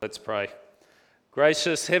Let's pray.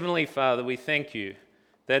 Gracious Heavenly Father, we thank you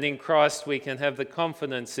that in Christ we can have the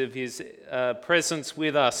confidence of his presence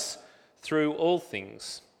with us through all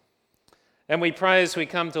things. And we pray as we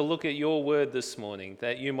come to look at your word this morning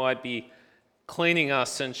that you might be cleaning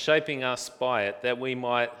us and shaping us by it, that we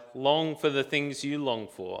might long for the things you long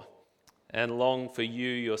for and long for you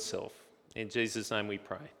yourself. In Jesus' name we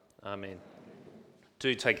pray. Amen.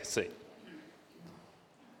 Do take a seat.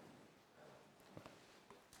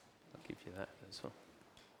 I'll give you that as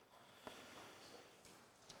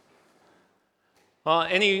well.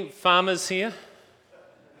 Any farmers here?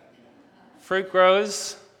 Fruit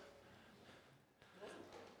growers?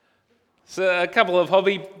 So a couple of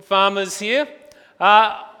hobby farmers here.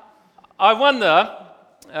 I wonder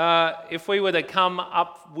if we were to come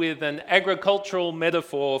up with an agricultural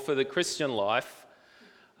metaphor for the Christian life,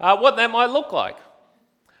 what that might look like.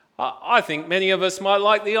 I think many of us might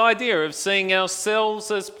like the idea of seeing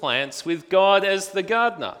ourselves as plants with God as the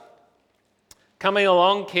gardener, coming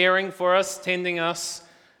along, caring for us, tending us,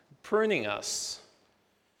 pruning us.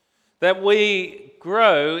 That we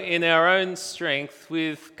grow in our own strength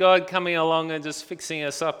with God coming along and just fixing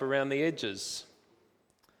us up around the edges.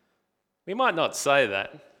 We might not say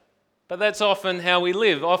that, but that's often how we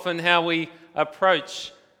live, often how we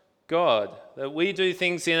approach God. That we do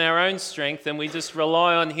things in our own strength and we just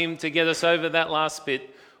rely on him to get us over that last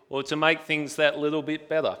bit or to make things that little bit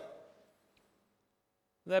better.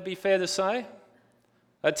 Would that be fair to say?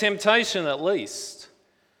 A temptation at least.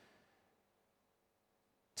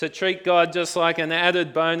 To treat God just like an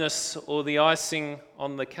added bonus or the icing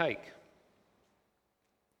on the cake.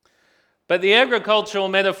 But the agricultural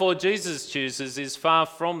metaphor Jesus chooses is far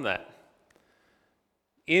from that.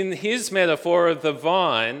 In his metaphor of the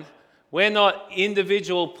vine, we're not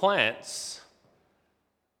individual plants,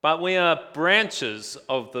 but we are branches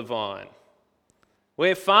of the vine.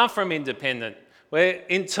 We're far from independent. We're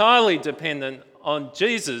entirely dependent on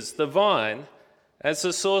Jesus, the vine, as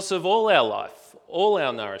the source of all our life, all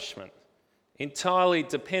our nourishment, entirely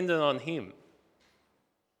dependent on him.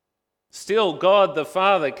 Still, God the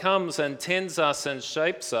Father comes and tends us and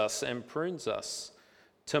shapes us and prunes us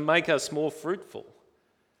to make us more fruitful.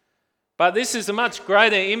 But this is a much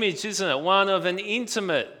greater image, isn't it? One of an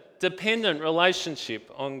intimate, dependent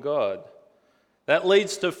relationship on God that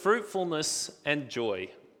leads to fruitfulness and joy.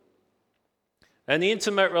 An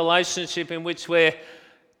intimate relationship in which we're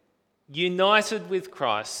united with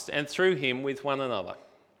Christ and through him with one another.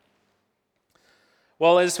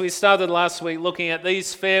 Well, as we started last week looking at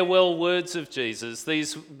these farewell words of Jesus,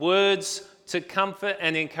 these words to comfort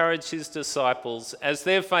and encourage his disciples as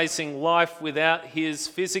they're facing life without his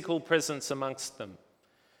physical presence amongst them.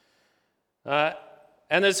 And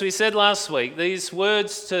as we said last week, these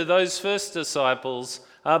words to those first disciples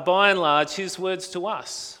are by and large his words to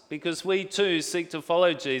us, because we too seek to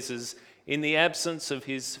follow Jesus in the absence of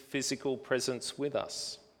his physical presence with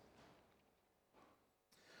us.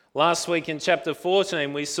 Last week in chapter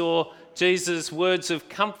 14, we saw Jesus' words of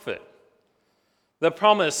comfort, the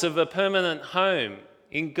promise of a permanent home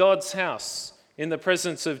in God's house in the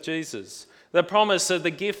presence of Jesus, the promise of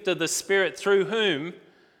the gift of the Spirit through whom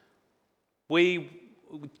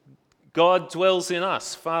God dwells in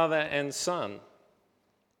us, Father and Son,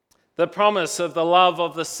 the promise of the love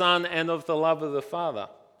of the Son and of the love of the Father.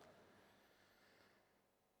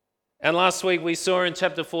 And last week we saw in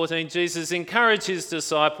chapter 14, Jesus encouraged his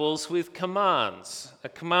disciples with commands, a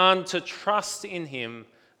command to trust in him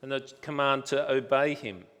and a command to obey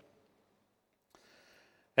him.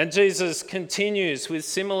 And Jesus continues with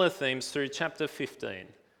similar themes through chapter 15,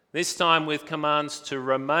 this time with commands to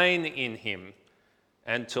remain in him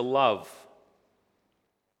and to love.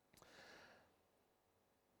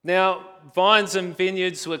 Now, vines and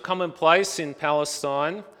vineyards were commonplace in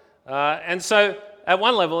Palestine, and so at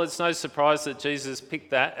one level, it's no surprise that Jesus picked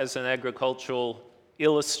that as an agricultural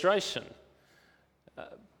illustration.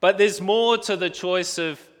 But there's more to the choice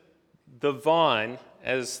of the vine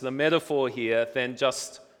as the metaphor here than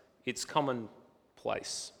just its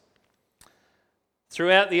commonplace.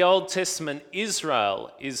 Throughout the Old Testament,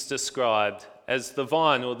 Israel is described as the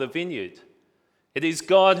vine or the vineyard. It is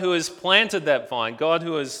God who has planted that vine, God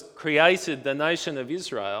who has created the nation of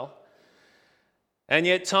Israel. And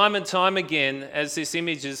yet, time and time again, as this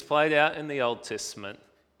image is played out in the Old Testament,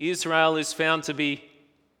 Israel is found to be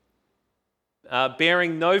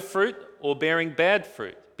bearing no fruit or bearing bad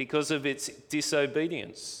fruit because of its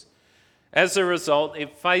disobedience. As a result,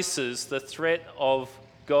 it faces the threat of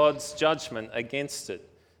God's judgment against it,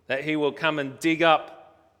 that he will come and dig up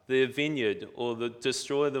the vineyard or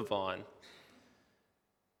destroy the vine.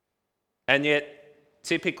 And yet,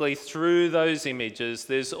 typically through those images,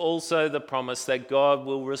 there's also the promise that God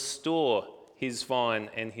will restore his vine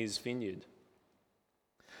and his vineyard.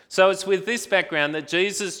 So it's with this background that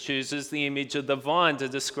Jesus chooses the image of the vine to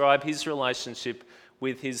describe his relationship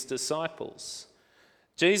with his disciples.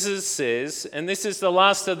 Jesus says, and this is the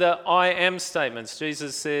last of the I am statements.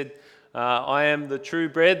 Jesus said, I am the true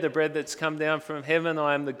bread, the bread that's come down from heaven.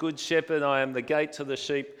 I am the good shepherd. I am the gate to the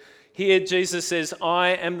sheep. Here Jesus says, I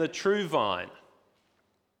am the true vine.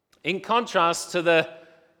 In contrast to the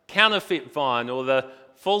counterfeit vine or the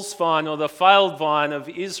false vine or the failed vine of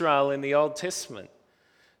Israel in the Old Testament.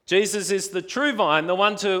 Jesus is the true vine, the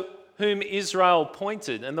one to whom Israel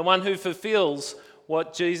pointed and the one who fulfills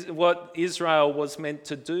what Israel was meant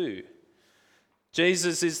to do.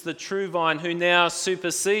 Jesus is the true vine who now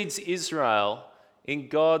supersedes Israel in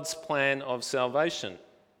God's plan of salvation.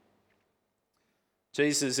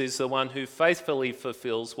 Jesus is the one who faithfully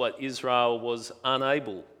fulfills what Israel was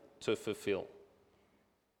unable to fulfill.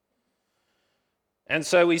 And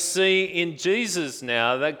so we see in Jesus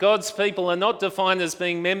now that God's people are not defined as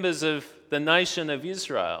being members of the nation of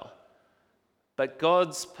Israel, but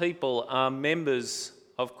God's people are members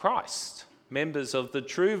of Christ, members of the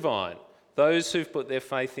true vine, those who've put their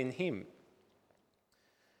faith in him.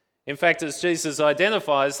 In fact, as Jesus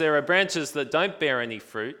identifies, there are branches that don't bear any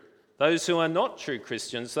fruit, those who are not true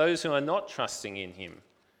Christians, those who are not trusting in him.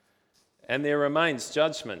 And there remains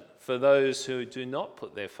judgment for those who do not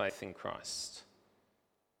put their faith in Christ.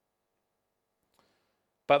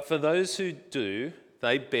 But for those who do,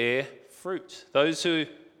 they bear fruit. Those who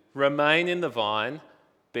remain in the vine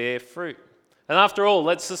bear fruit. And after all,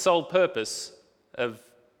 that's the sole purpose of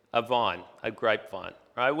a vine, a grapevine.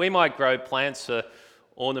 Right? We might grow plants for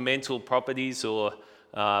ornamental properties or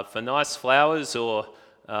for nice flowers or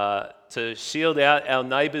to shield out our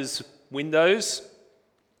neighbours' windows.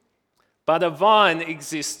 But a vine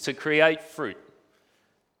exists to create fruit.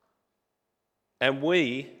 And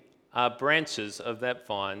we are branches of that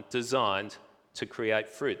vine designed to create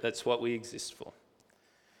fruit. That's what we exist for.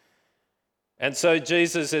 And so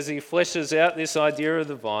Jesus, as he fleshes out this idea of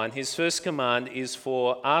the vine, his first command is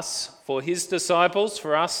for us, for his disciples,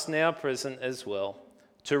 for us now present as well,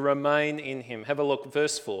 to remain in him. Have a look,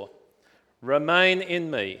 verse 4. Remain in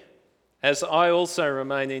me, as I also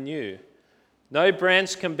remain in you. No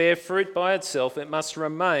branch can bear fruit by itself, it must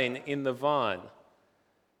remain in the vine.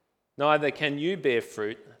 Neither can you bear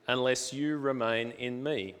fruit unless you remain in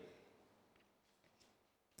me.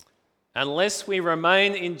 Unless we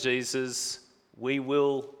remain in Jesus, we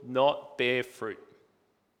will not bear fruit.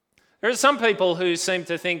 There are some people who seem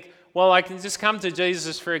to think, well, I can just come to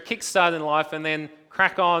Jesus for a kickstart in life and then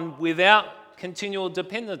crack on without continual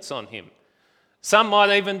dependence on him. Some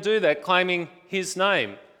might even do that, claiming his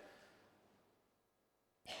name.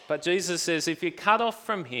 But Jesus says, if you cut off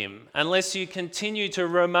from him, unless you continue to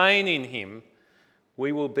remain in him,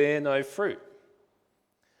 we will bear no fruit.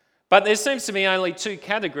 But there seems to be only two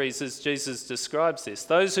categories as Jesus describes this.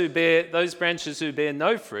 Those branches who bear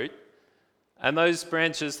no fruit, and those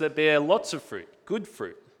branches that bear lots of fruit, good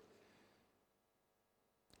fruit.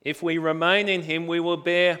 If we remain in him, we will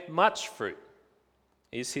bear much fruit,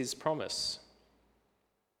 is his promise.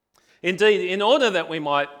 Indeed, in order that we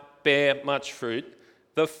might bear much fruit,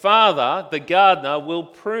 the Father, the gardener, will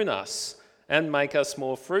prune us and make us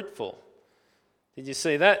more fruitful. Did you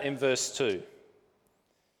see that in verse 2?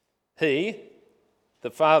 He,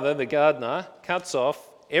 the Father, the gardener, cuts off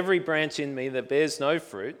every branch in me that bears no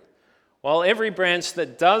fruit, while every branch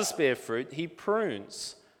that does bear fruit, he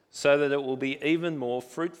prunes, so that it will be even more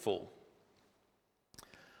fruitful.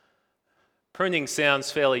 Pruning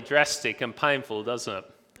sounds fairly drastic and painful, doesn't it?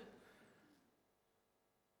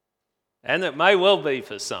 And it may well be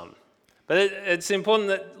for some. But it's important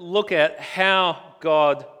to look at how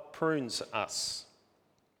God prunes us.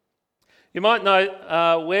 You might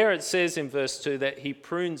note where it says in verse 2 that he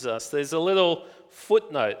prunes us, there's a little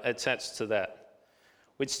footnote attached to that,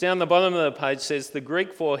 which down the bottom of the page says the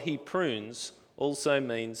Greek for he prunes also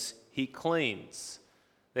means he cleans.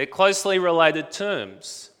 They're closely related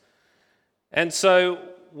terms. And so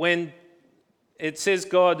when it says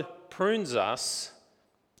God prunes us,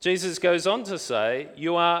 Jesus goes on to say,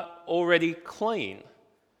 you are already clean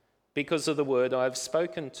because of the word I have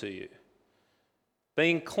spoken to you.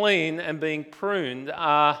 Being clean and being pruned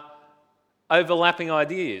are overlapping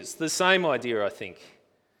ideas, the same idea, I think.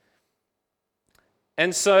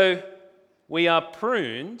 And so we are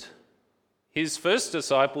pruned. His first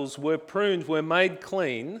disciples were pruned, were made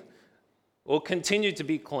clean, or continue to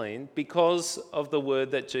be clean because of the word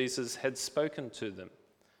that Jesus had spoken to them.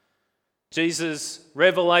 Jesus'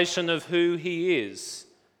 revelation of who he is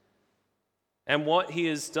and what he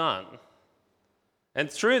has done. And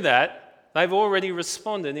through that, they've already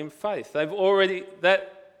responded in faith.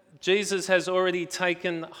 Jesus has already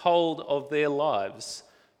taken hold of their lives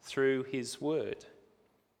through his word.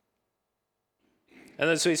 And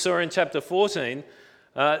as we saw in chapter 14,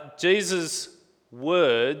 Jesus'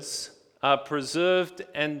 words are preserved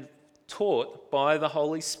and taught by the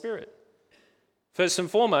Holy Spirit. First and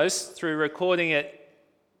foremost, through recording it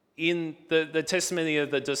in the testimony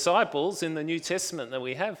of the disciples in the New Testament that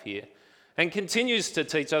we have here, and continues to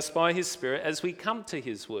teach us by his Spirit as we come to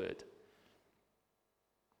his word.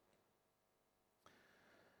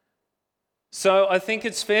 So I think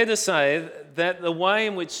it's fair to say that the way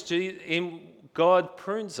in which God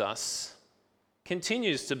prunes us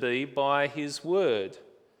continues to be by his word.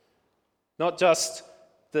 Not just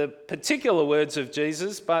the particular words of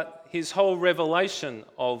Jesus, but his whole revelation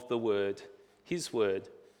of the word, his word,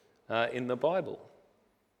 in the Bible.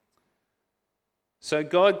 So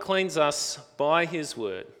God cleans us by his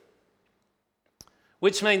word,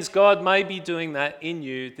 which means God may be doing that in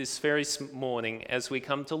you this very morning as we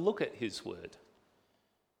come to look at his word.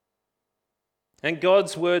 And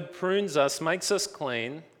God's word prunes us, makes us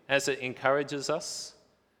clean, as it encourages us,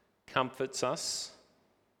 comforts us,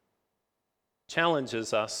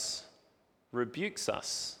 challenges us, rebukes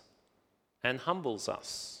us, and humbles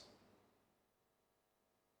us.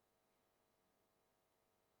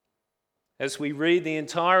 As we read the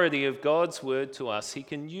entirety of God's word to us, he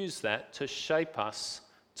can use that to shape us,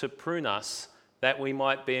 to prune us, that we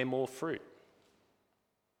might bear more fruit.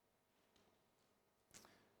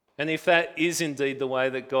 And if that is indeed the way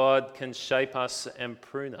that God can shape us and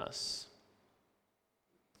prune us,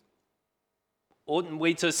 oughtn't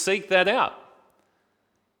we to seek that out?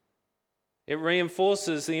 It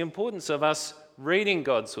reinforces the importance of us reading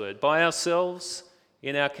God's word by ourselves,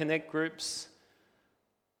 in our connect groups,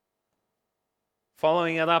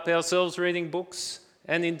 following it up ourselves, reading books,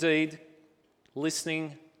 and indeed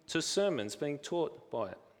listening to sermons, being taught by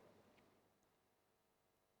it.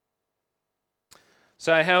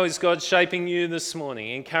 So how is God shaping you this morning?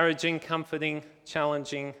 Encouraging, comforting,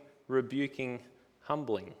 challenging, rebuking,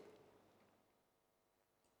 humbling.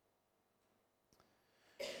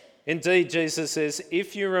 Indeed, Jesus says,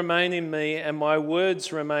 if you remain in me and my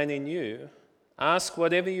words remain in you, ask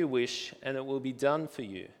whatever you wish and it will be done for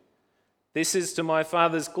you. This is to my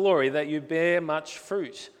Father's glory that you bear much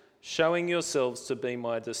fruit, showing yourselves to be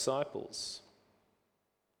my disciples.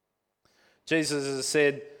 Jesus has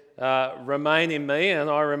said, remain in me and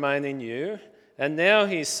I remain in you. And now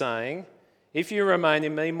he's saying, if you remain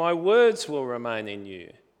in me, my words will remain in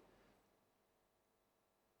you.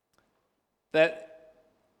 That,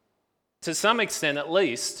 to some extent at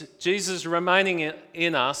least, Jesus remaining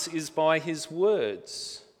in us is by his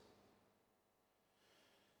words.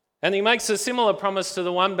 And he makes a similar promise to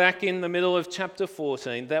the one back in the middle of chapter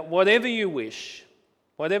 14, that whatever you wish,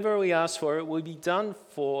 whatever we ask for, it will be done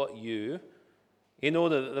for you in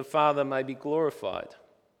order that the Father may be glorified.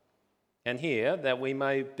 And here, that we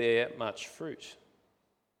may bear much fruit.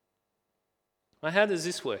 Now, how does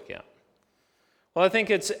this work out? Well, I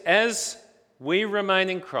think it's as we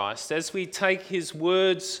remain in Christ, as we take his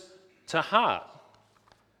words to heart,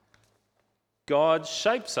 God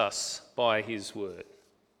shapes us by his word.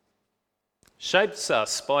 Shapes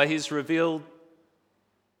us by his revelation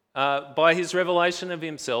of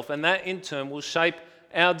himself, and that in turn will shape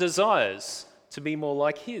our desires to be more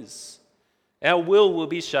like his. Our will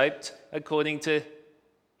be shaped according to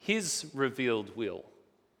his revealed will.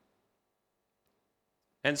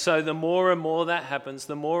 And so the more and more that happens,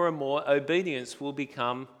 the more and more obedience will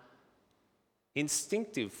become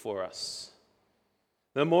instinctive for us.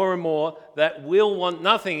 The more and more that we'll want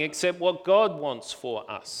nothing except what God wants for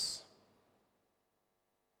us.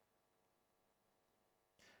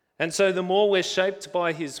 And so the more we're shaped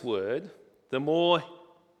by his word, the more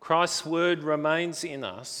Christ's word remains in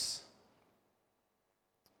us,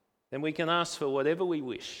 then we can ask for whatever we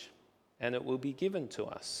wish and it will be given to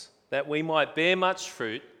us, that we might bear much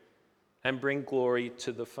fruit and bring glory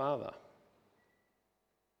to the Father.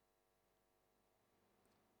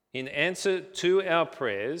 In answer to our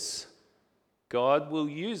prayers, God will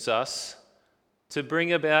use us to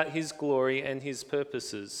bring about his glory and his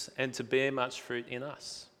purposes and to bear much fruit in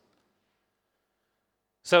us.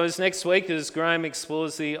 So as next week, as Graham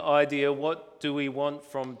explores the idea, what do we want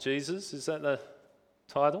from Jesus? Is that the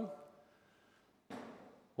title?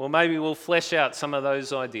 Well, maybe we'll flesh out some of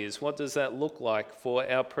those ideas. What does that look like for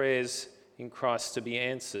our prayers in Christ to be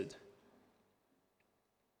answered?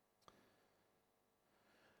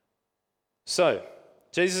 So,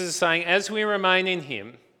 Jesus is saying, as we remain in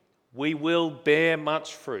him, we will bear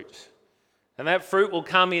much fruit. And that fruit will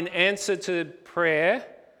come in answer to prayer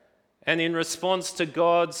and in response to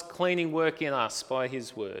God's cleaning work in us by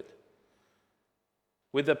his word,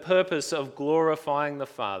 with the purpose of glorifying the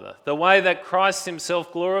Father. The way that Christ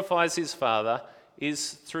himself glorifies his Father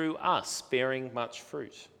is through us bearing much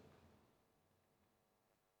fruit.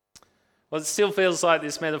 Well, it still feels like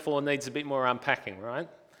this metaphor needs a bit more unpacking, right?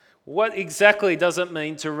 What exactly does it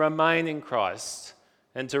mean to remain in Christ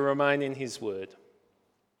and to remain in his word?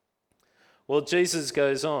 Well, Jesus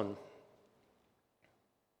goes on.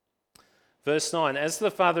 Verse 9, as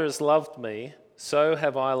the Father has loved me, so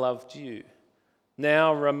have I loved you.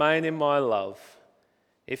 Now remain in my love.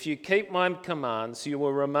 If you keep my commands, you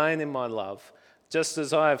will remain in my love, just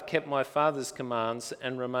as I have kept my Father's commands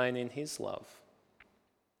and remain in his love.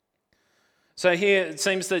 So here it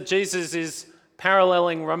seems that Jesus is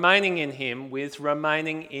paralleling remaining in him with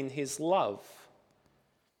remaining in his love.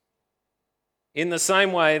 In the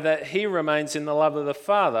same way that he remains in the love of the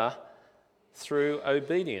Father through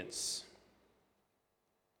obedience.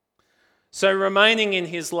 So remaining in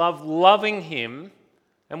his love, loving him,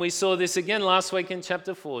 and we saw this again last week in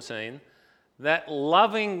chapter 14, that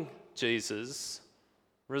loving Jesus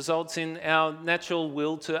results in our natural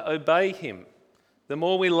will to obey him. The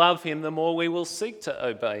more we love him, the more we will seek to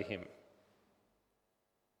obey him.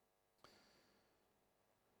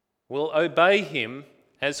 We'll obey him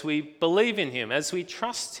as we believe in him, as we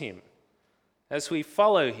trust him, as we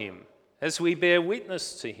follow him, as we bear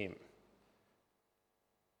witness to him.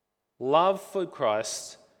 Love for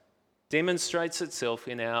Christ demonstrates itself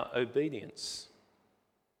in our obedience.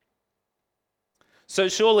 So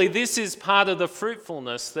surely this is part of the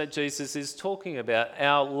fruitfulness that Jesus is talking about,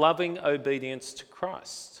 our loving obedience to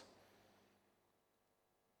Christ.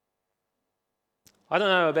 I don't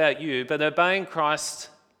know about you, but obeying Christ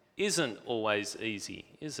isn't always easy,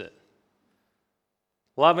 is it?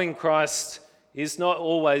 Loving Christ is not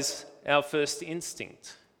always our first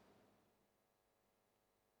instinct.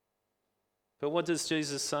 But what does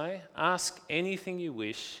Jesus say? Ask anything you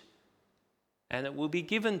wish, and it will be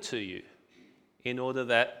given to you, in order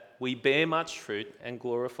that we bear much fruit and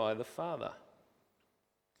glorify the Father.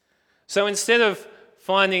 So instead of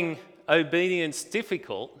finding obedience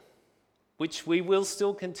difficult, which we will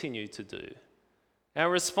still continue to do, our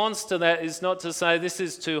response to that is not to say, this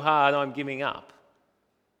is too hard, I'm giving up,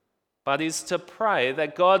 but is to pray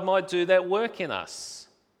that God might do that work in us.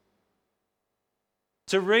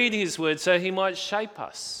 To read his word so he might shape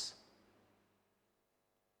us.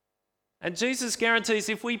 And Jesus guarantees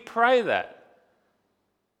if we pray that,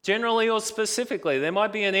 generally or specifically, there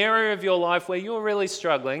might be an area of your life where you're really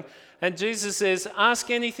struggling, and Jesus says, ask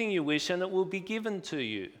anything you wish and it will be given to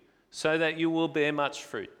you so that you will bear much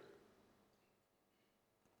fruit.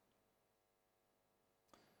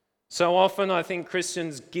 So often I think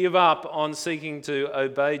Christians give up on seeking to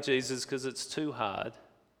obey Jesus because it's too hard,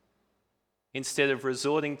 instead of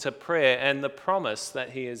resorting to prayer and the promise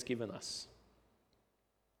that he has given us.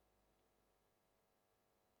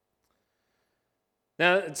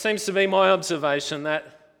 Now, it seems to be my observation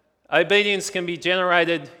that obedience can be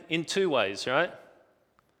generated in two ways, right?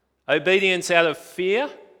 Obedience out of fear,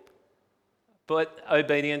 but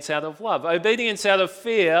obedience out of love. Obedience out of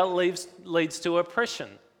fear leads to oppression.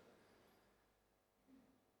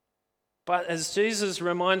 But as Jesus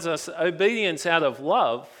reminds us, obedience out of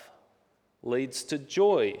love leads to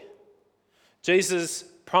joy. Jesus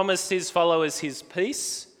promised his followers his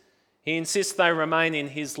peace. He insists they remain in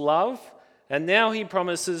his love. And now he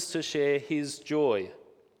promises to share his joy.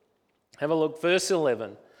 Have a look, verse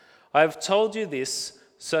 11. I have told you this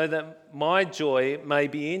so that my joy may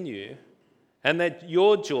be in you and that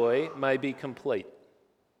your joy may be complete.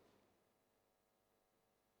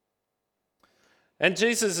 And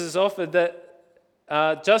Jesus has offered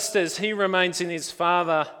that just as he remains in his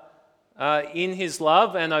Father in his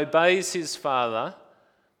love and obeys his Father,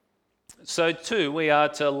 so too we are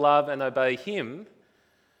to love and obey him.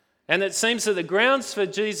 And it seems that the grounds for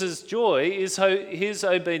Jesus' joy is his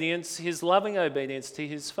obedience, his loving obedience to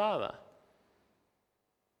his Father.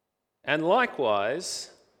 And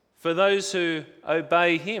likewise, for those who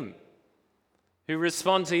obey him, who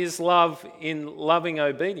respond to his love in loving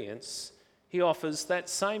obedience, he offers that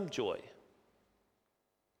same joy.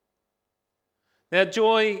 Now,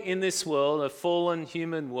 joy in this world, a fallen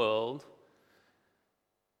human world,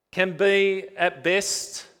 can be at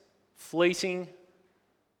best fleeting,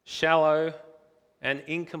 shallow, and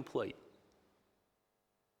incomplete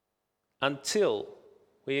until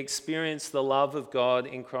we experience the love of God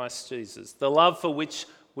in Christ Jesus, the love for which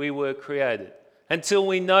we were created, until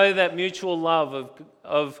we know that mutual love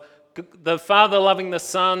of the Father loving the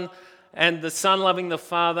Son and the Son loving the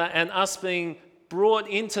Father, and us being brought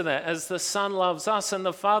into that as the Son loves us and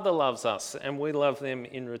the Father loves us, and we love them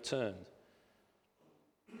in return.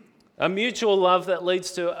 A mutual love that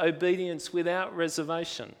leads to obedience without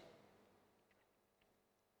reservation.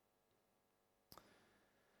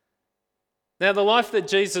 Now, the life that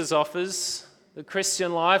Jesus offers, the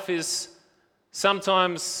Christian life, is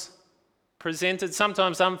sometimes presented,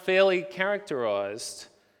 sometimes unfairly characterized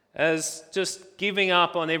as just giving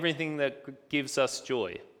up on everything that gives us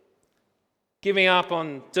joy. Giving up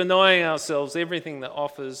on denying ourselves everything that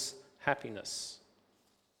offers happiness.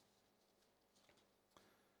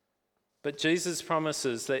 But Jesus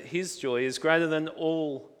promises that his joy is greater than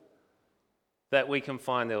all that we can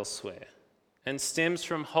find elsewhere and stems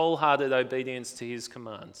from wholehearted obedience to his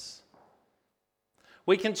commands.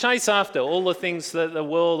 We can chase after all the things that the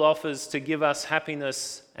world offers to give us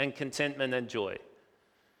happiness and contentment and joy.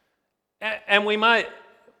 And we may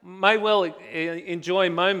well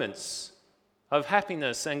enjoy moments of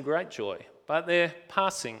happiness and great joy, but they're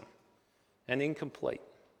passing and incomplete.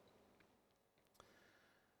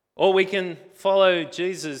 Or we can follow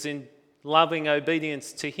Jesus in loving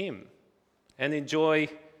obedience to him and enjoy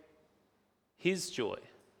his joy.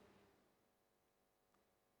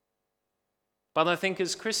 But I think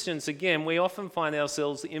as Christians, again, we often find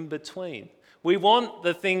ourselves in between. We want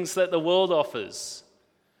the things that the world offers,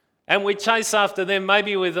 and we chase after them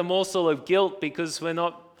maybe with a morsel of guilt because we're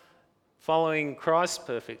not following Christ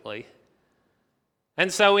perfectly.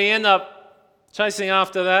 And so we end up chasing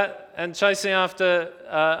after that and chasing after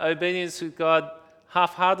obedience with God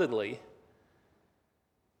half-heartedly.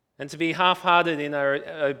 And to be half-hearted in our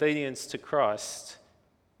obedience to Christ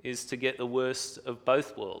is to get the worst of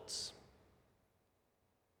both worlds.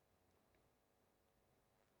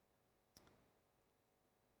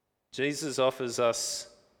 Jesus offers us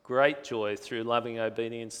great joy through loving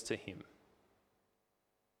obedience to him.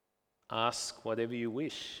 Ask whatever you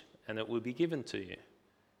wish, and it will be given to you,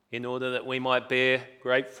 in order that we might bear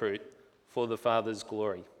great fruit for the Father's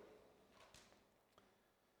glory.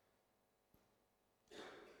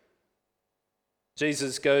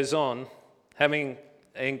 Jesus goes on, having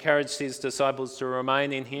encouraged his disciples to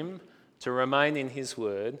remain in him, to remain in his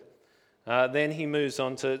word, then he moves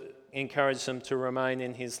on to encourage them to remain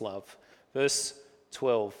in his love. Verse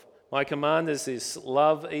 12, "My command is this,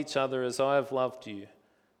 love each other as I have loved you.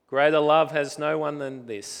 Greater love has no one than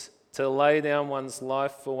this, to lay down one's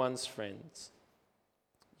life for one's friends.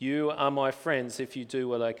 You are my friends if you do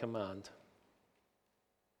what I command."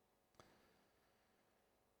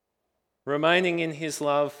 Remaining in his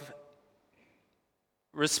love,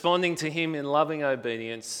 responding to him in loving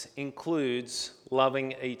obedience, includes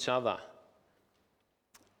loving each other.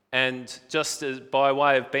 And just as by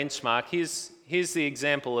way of benchmark, here's the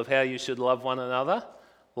example of how you should love one another.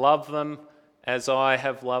 Love them as I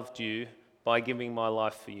have loved you by giving my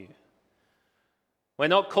life for you. We're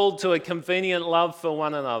not called to a convenient love for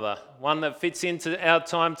one another, one that fits into our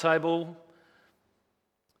timetable.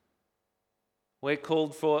 We're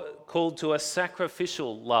called to a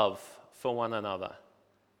sacrificial love for one another.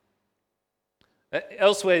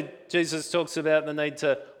 Elsewhere, Jesus talks about the need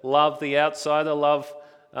to love the outsider,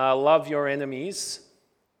 love your enemies.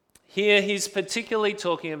 Here he's particularly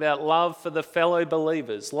talking about love for the fellow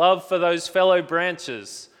believers, love for those fellow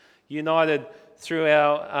branches united through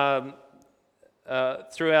our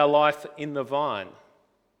life in the vine.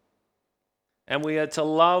 And we are to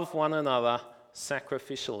love one another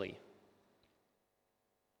sacrificially.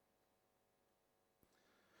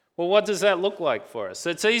 Well, what does that look like for us?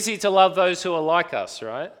 It's easy to love those who are like us,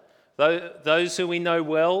 right? Those who we know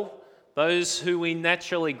well, those who we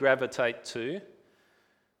naturally gravitate to.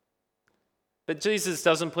 But Jesus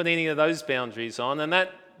doesn't put any of those boundaries on, and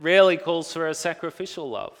that rarely calls for a sacrificial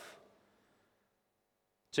love.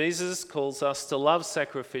 Jesus calls us to love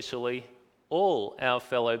sacrificially all our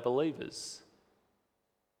fellow believers.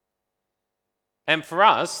 And for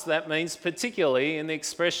us, that means particularly in the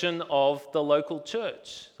expression of the local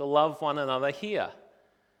church, to love one another here.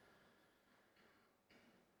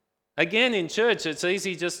 Again, in church, it's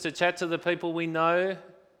easy just to chat to the people we know,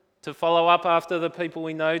 to follow up after the people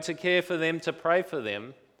we know, to care for them, to pray for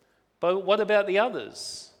them. But what about the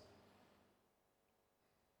others?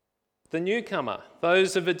 The newcomer,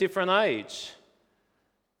 those of a different age,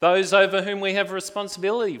 those over whom we have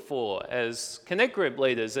responsibility for as Connect Group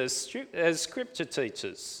leaders, as scripture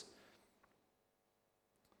teachers,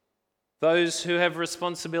 those who have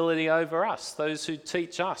responsibility over us, those who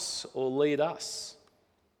teach us or lead us,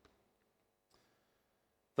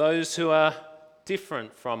 those who are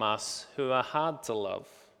different from us, who are hard to love.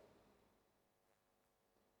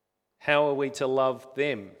 How are we to love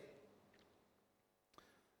them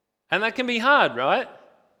And that can be hard, right?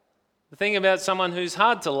 The thing about someone who's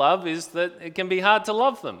hard to love is that it can be hard to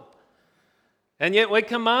love them. And yet we're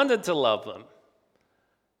commanded to love them.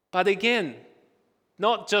 But again,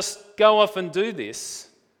 not just go off and do this.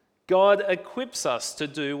 God equips us to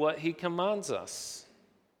do what he commands us.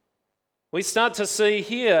 We start to see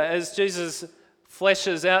here, as Jesus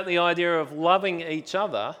fleshes out the idea of loving each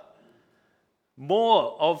other,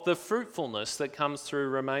 more of the fruitfulness that comes through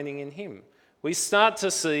remaining in him. We start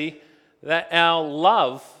to see that our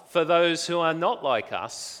love for those who are not like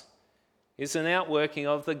us is an outworking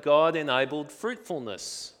of the God-enabled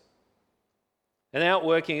fruitfulness, an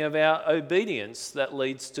outworking of our obedience that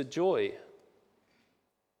leads to joy.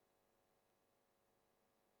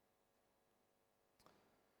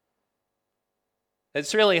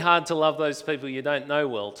 It's really hard to love those people you don't know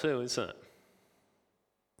well too, isn't it?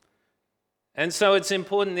 And so it's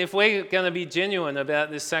important, if we're going to be genuine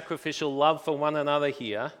about this sacrificial love for one another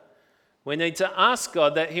here, we need to ask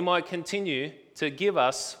God that he might continue to give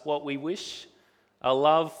us what we wish, a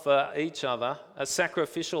love for each other, a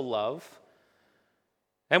sacrificial love.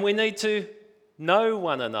 And we need to know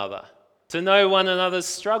one another, to know one another's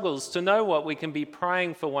struggles, to know what we can be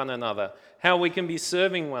praying for one another, how we can be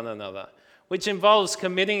serving one another, which involves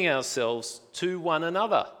committing ourselves to one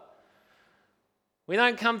another. We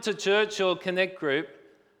don't come to church or Connect Group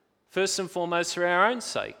first and foremost for our own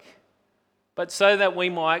sake, but so that we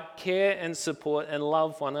might care and support and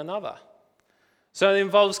love one another. So it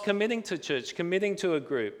involves committing to church, committing to a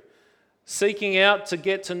group, seeking out to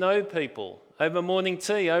get to know people over morning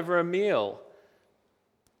tea, over a meal,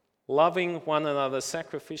 loving one another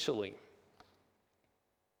sacrificially.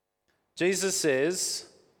 Jesus says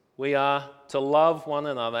we are to love one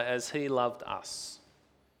another as he loved us.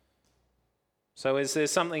 So is there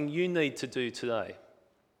something you need to do today,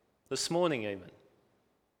 this morning even?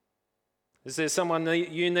 Is there someone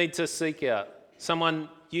you need to seek out? Someone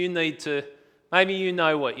you need to, maybe you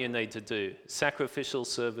know what you need to do, sacrificial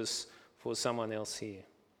service for someone else here.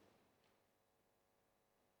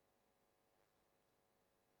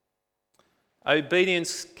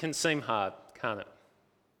 Obedience can seem hard, can't it?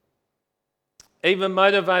 Even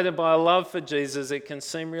motivated by a love for Jesus, it can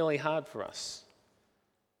seem really hard for us.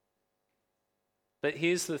 But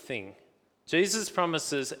here's the thing. Jesus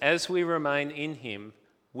promises as we remain in him,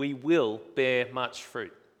 we will bear much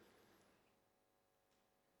fruit.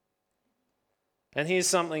 And here's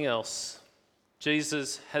something else.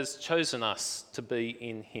 Jesus has chosen us to be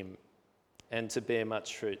in him and to bear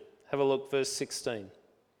much fruit. Have a look, verse 16.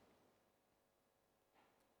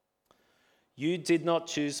 You did not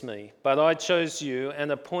choose me, but I chose you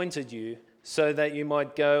and appointed you so that you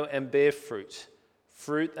might go and bear fruit,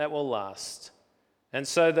 fruit that will last. And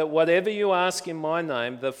so that whatever you ask in my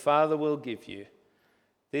name, the Father will give you.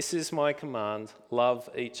 This is my command, love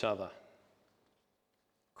each other.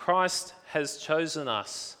 Christ has chosen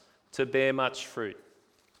us to bear much fruit.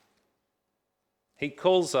 He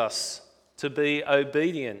calls us to be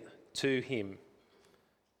obedient to him.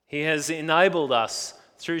 He has enabled us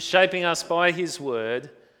through shaping us by his word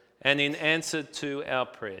and in answer to our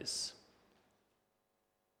prayers.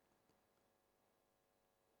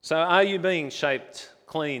 So are you being shaped,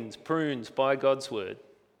 cleaned, pruned by God's word?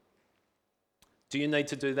 Do you need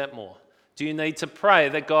to do that more? Do you need to pray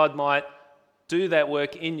that God might do that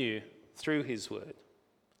work in you through his word?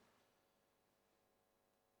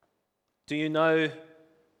 Do you know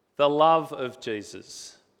the love of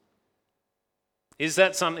Jesus? Is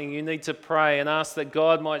that something you need to pray and ask that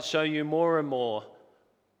God might show you more and more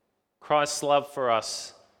Christ's love for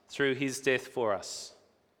us through his death for us?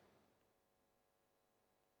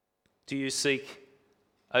 Do you seek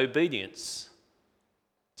obedience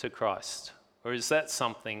to Christ? Or is that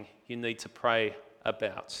something you need to pray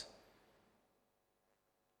about?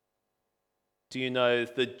 Do you know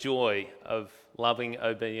the joy of loving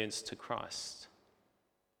obedience to Christ?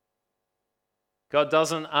 God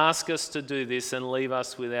doesn't ask us to do this and leave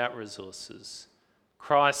us without resources.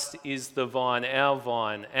 Christ is the vine, our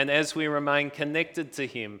vine, and as we remain connected to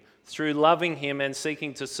him through loving him and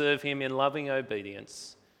seeking to serve him in loving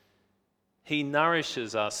obedience, he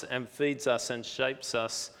nourishes us and feeds us and shapes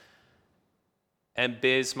us and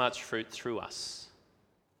bears much fruit through us.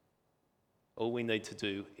 All we need to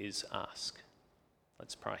do is ask.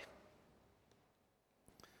 Let's pray.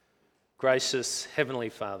 Gracious Heavenly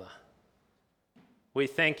Father, we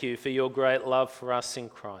thank you for your great love for us in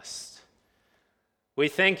Christ. We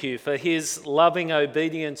thank you for his loving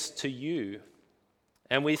obedience to you.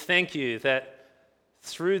 And we thank you that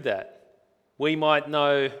through that we might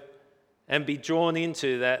know and be drawn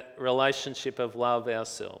into that relationship of love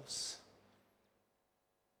ourselves.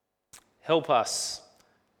 Help us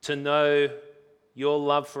to know your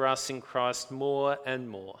love for us in Christ more and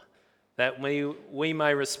more, that we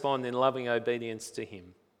may respond in loving obedience to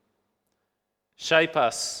him. Shape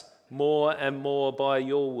us more and more by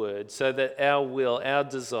your word, so that our will, our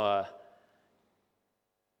desire,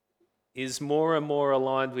 is more and more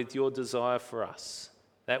aligned with your desire for us,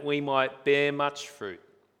 that we might bear much fruit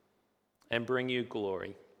and bring you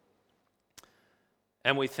glory.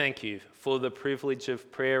 And we thank you for the privilege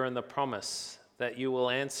of prayer and the promise that you will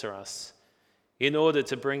answer us in order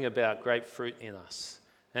to bring about great fruit in us.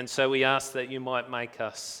 And so we ask that you might make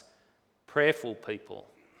us prayerful people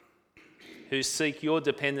who seek your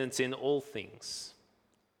dependence in all things,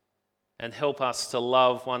 and help us to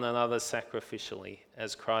love one another sacrificially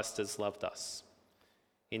as Christ has loved us.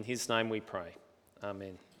 In his name we pray.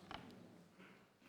 Amen.